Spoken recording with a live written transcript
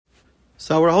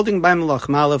So we're holding by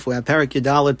Melachim Aleph. We have Perik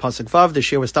Yudalid Pasuk Vav. The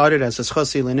year was started as a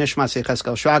Schosi L'Nishmas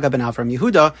Yecheskel Shraga ben Avram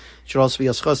Yehuda. It should also be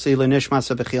a Schosi L'Nishmas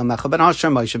Bechiel Mecha ben Asher,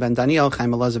 Moshe ben Daniel, Chaim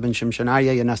Elazar ben Shimshon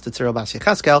Aryeh, Yanas Tetzirah bas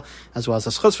Yecheskel, as well as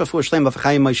a Schos V'Fu Shlem of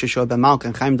Chaim Moshe Shoah ben Malk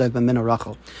and Chaim Dov ben Mina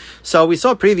Rachel. So we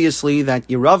saw previously that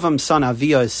Yeravam's son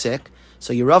Achiyah is sick.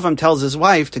 So Yeravam tells his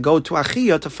wife to go to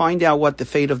Achiyah to find out what the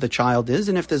fate of the child is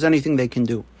and if there's anything they can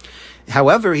do.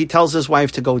 However, he tells his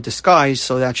wife to go disguised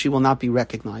so that she will not be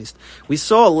recognized. We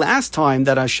saw last time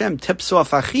that Hashem tips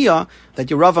off Achiyah that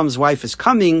Yeravam's wife is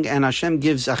coming, and Hashem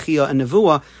gives Achiyah a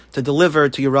nevuah to deliver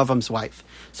to Yeravam's wife.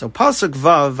 So Pasuk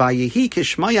Vav, Vayehi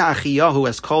kishmaya Achiyahu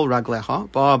es kol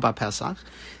raglecha, ba Pesach.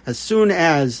 As soon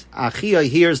as Achiyah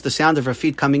hears the sound of her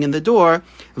feet coming in the door,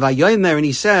 Vayomer, and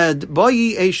he said,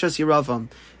 Boyi Eishas Yeravam,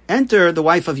 enter the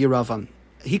wife of Yeravam.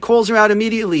 He calls her out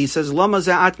immediately. He says, Lama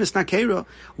za'at misnakera.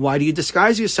 Why do you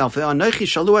disguise yourself?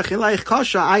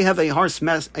 I have a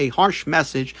harsh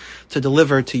message to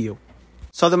deliver to you.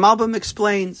 So the Malbim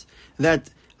explains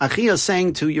that Achiyah is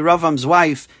saying to Yeravam's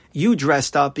wife, you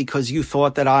dressed up because you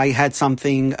thought that I had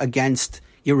something against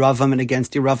Yeravam and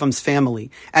against Yeravam's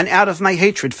family. And out of my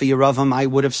hatred for Yeravam, I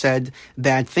would have said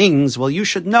bad things. Well, you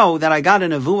should know that I got a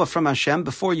nevuah from Hashem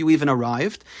before you even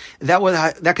arrived.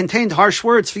 That contained harsh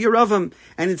words for Yeravam.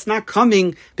 And it's not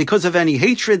coming because of any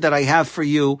hatred that I have for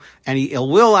you, any ill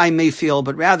will I may feel,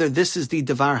 but rather this is the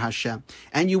Devar Hashem.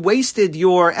 And you wasted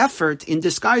your effort in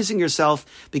disguising yourself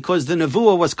because the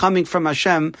nevuah was coming from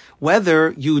Hashem,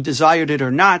 whether you desired it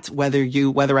or not,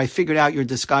 whether I figured out your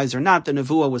disguise or not, the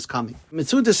nevuah was coming.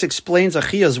 This explains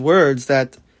Achiyah's words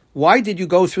that why did you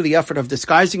go through the effort of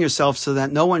disguising yourself so that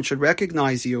no one should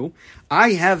recognize you?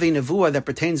 I have a nevuah that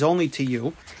pertains only to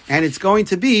you, and it's going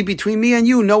to be between me and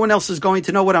you. No one else is going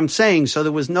to know what I'm saying, so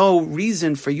there was no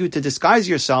reason for you to disguise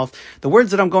yourself. The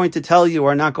words that I'm going to tell you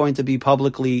are not going to be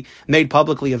made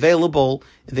publicly available.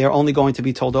 They're only going to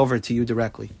be told over to you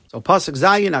directly. So Pasuk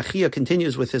Zayin, Achiyah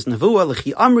continues with his nevuah,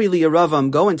 L'chi amri li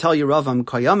Yeravam, go and tell Yeravam,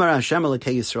 Kayamar Hashem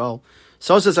Elokei Yisrael.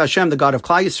 So says Hashem, the God of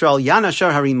Klal Yisrael,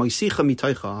 Yanashar Hari Moisicha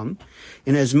Mitoicham,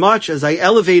 in as much as I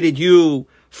elevated you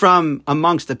from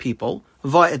amongst the people,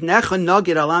 Va'etnecha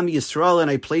Nagid Alam Yisrael, and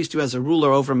I placed you as a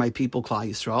ruler over my people, Klal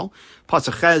Yisrael.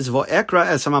 Pasuk Ches, Va'ekra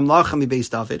Es HaMamlacha Mibeis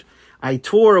David. I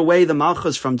tore away the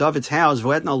malchus from David's house,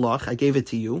 Va'etna Lach, I gave it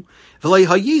to you. V'lei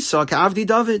Hayisa Ka'avdi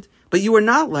David. But you were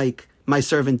not like my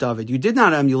servant David. You did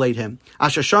not emulate him.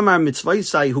 Asher Shamar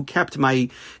Mitzvayisai, who kept my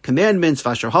commandments,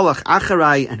 Vasher Halach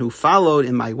Acharai, and who followed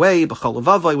in my way, B'chol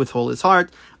Levavai, with all his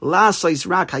heart, La'asais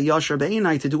Rak HaYasher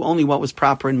Be'inai, to do only what was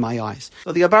proper in my eyes.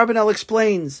 So the Abarbanel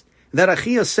explains that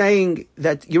Achiyah is saying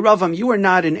that Yeravam, you were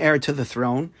not an heir to the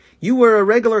throne. You were a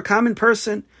regular common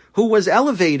person who was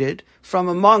elevated from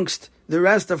amongst the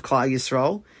rest of Klal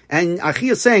Yisrael. And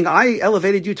Achiyah is saying, I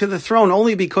elevated you to the throne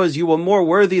only because you were more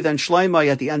worthy than Shlomo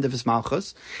at the end of his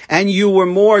Malchus, and you were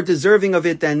more deserving of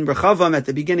it than Rechavam at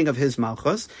the beginning of his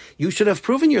Malchus. You should have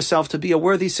proven yourself to be a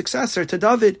worthy successor to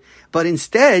David, but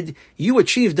instead, you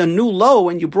achieved a new low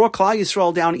and you brought Klal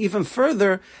Yisrael down even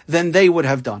further than they would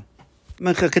have done.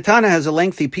 Katana has a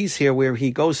lengthy piece here where he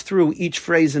goes through each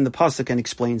phrase in the pasuk and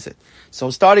explains it.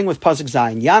 So starting with pasuk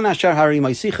Zayin, Yan Asher Hari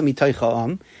Moisicha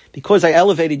Mitoicham, because I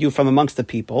elevated you from amongst the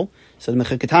people. So the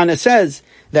Katana says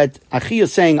that Achiyah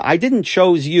is saying, I didn't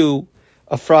choose you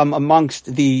from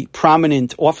amongst the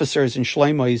prominent officers in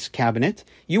Shlomo's cabinet.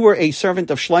 You were a servant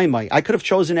of Shlomo. I could have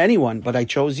chosen anyone, but I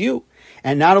chose you.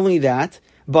 And not only that,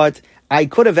 but I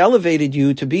could have elevated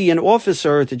you to be an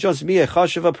officer, to just be a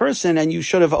chashuv a person, and you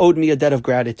should have owed me a debt of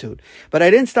gratitude. But I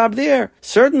didn't stop there.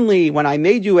 Certainly, when I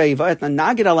made you a va'etna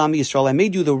nagid alam Yisrael, I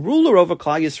made you the ruler over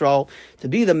Klal Yisrael, to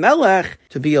be the melech,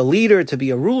 to be a leader, to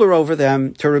be a ruler over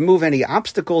them, to remove any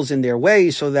obstacles in their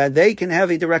way so that they can have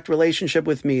a direct relationship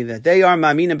with me, that they are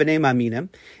ma'aminim b'nei ma'aminim,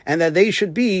 and that they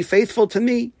should be faithful to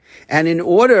me. And in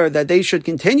order that they should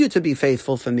continue to be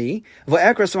faithful for me,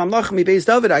 I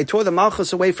tore the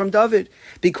malchus away from David,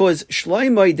 because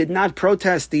Shlomo did not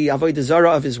protest the avodah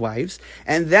zarah of his wives,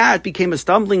 and that became a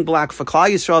stumbling block for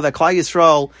Klal Yisrael, that Klal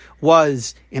Yisrael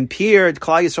was impaired,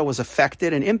 Klal Yisrael was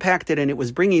affected and impacted, and it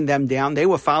was bringing them down. They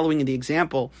were following the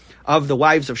example of the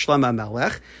wives of Shlomo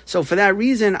Melech. So for that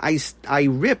reason, I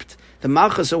ripped the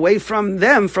malchus away from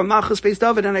them, from Malchus Beis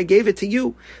David, and I gave it to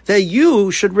you, that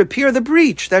you should repair the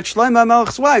breach that Shlomo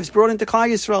Melech's wives brought into Klal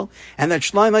Yisrael, and that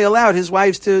Shlomo allowed his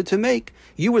wives to make.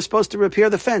 You were supposed to repair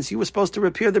the fence. You were supposed to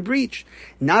repair the breach.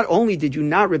 Not only did you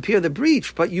not repair the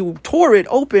breach, but you tore it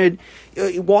open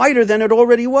wider than it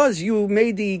already was. You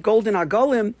made the golden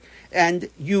agolim, and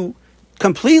you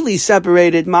completely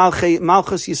separated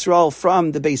Malchus Yisrael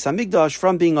from the Beis Hamikdash,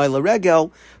 from being Oila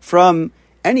Regel, from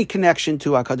any connection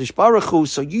to HaKadosh Baruch Hu.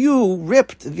 So you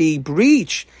ripped the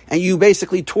breach and you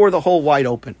basically tore the hole wide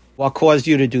open. What caused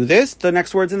you to do this? The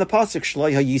next words in the pasuk,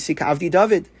 Shloi hayisi ka'avdi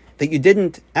David, that you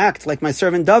didn't act like my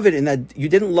servant David, and that you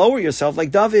didn't lower yourself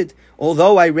like David.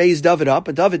 Although I raised David up,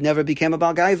 but David never became a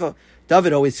Baal Gaiva.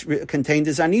 David always contained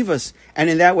his anivas. And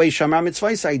in that way, Shamar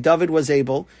Mitzvahsai, David was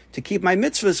able to keep my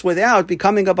mitzvahs without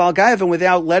becoming a Baal Gaiva, and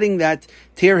without letting that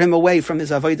tear him away from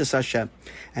his Avodas Hashem.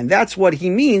 And that's what he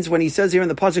means when he says here in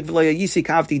the pasuk, V'lo yisi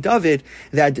ka'avdi David,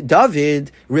 that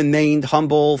David remained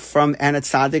humble and a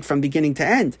tzaddik from beginning to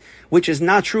end, which is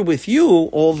not true with you,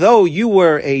 although you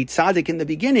were a tzaddik in the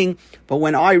beginning, but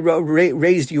when I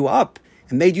raised you up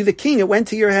and made you the king, it went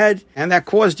to your head, and that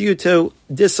caused you to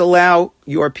disallow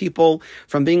your people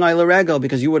from being Eila Regel,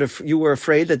 because you were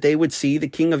afraid that they would see the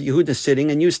king of Yehuda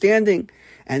sitting and you standing.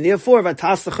 And therefore, the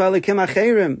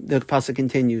pasuk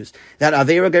continues, that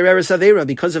Avera Gereris Avera,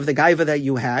 because of the gaiva that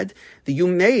you had, that you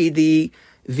made the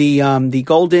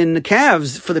golden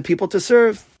calves for the people to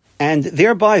serve, and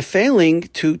thereby failing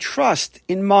to trust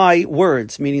in my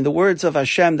words, meaning the words of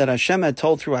Hashem that Hashem had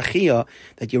told through Achiyah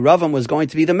that Yeravam was going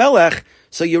to be the Melech.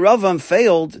 So Yeravam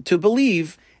failed to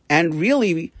believe and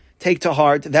really take to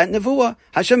heart that nevuah.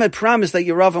 Hashem had promised that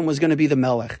Yeravam was going to be the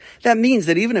Melech. That means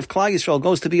that even if Klal Yisrael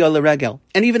goes to be Eila Regel,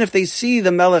 and even if they see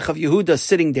the Melech of Yehuda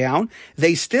sitting down,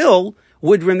 they still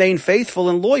would remain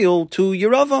faithful and loyal to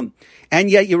Yeravam. And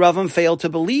yet Yeravam failed to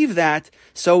believe that,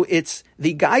 so it's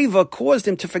the gaiva caused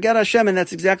him to forget Hashem, and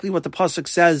that's exactly what the pasuk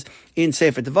says in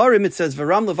Sefer Devarim. It says,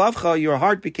 "V'ram levavcha," your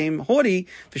heart became haughty.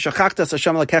 V'shachachtas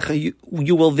Hashem lakecha,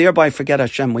 you will thereby forget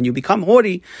Hashem. When you become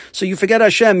haughty, so you forget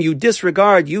Hashem, you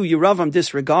Yeravam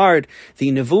disregard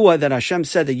the nevuah that Hashem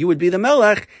said that you would be the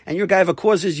Melech, and your gaiva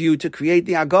causes you to create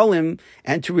the Agolim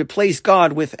and to replace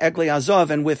God with Eglei Azav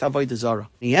and with Avodah Zarah.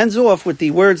 He ends off with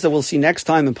the words that we'll see next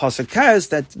time in pasuk Tez,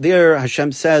 that there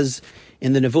Hashem says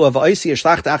in the nevuah of Oisi,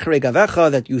 Eshlachta achrei gavecha,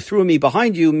 that you threw me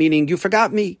behind you, meaning you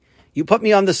forgot me. You put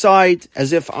me on the side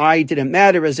as if I didn't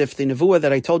matter, as if the nevuah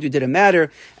that I told you didn't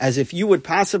matter, as if you would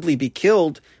possibly be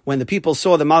killed when the people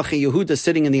saw the Malchi Yehuda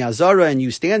sitting in the Azara and you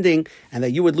standing, and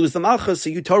that you would lose the Malchus, so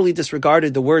you totally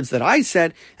disregarded the words that I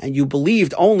said, and you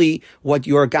believed only what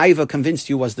your gaiva convinced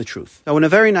you was the truth. So in a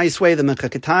very nice way, the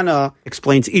Mechaketana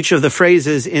explains each of the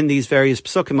phrases in these various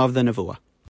psukim of the nevuah.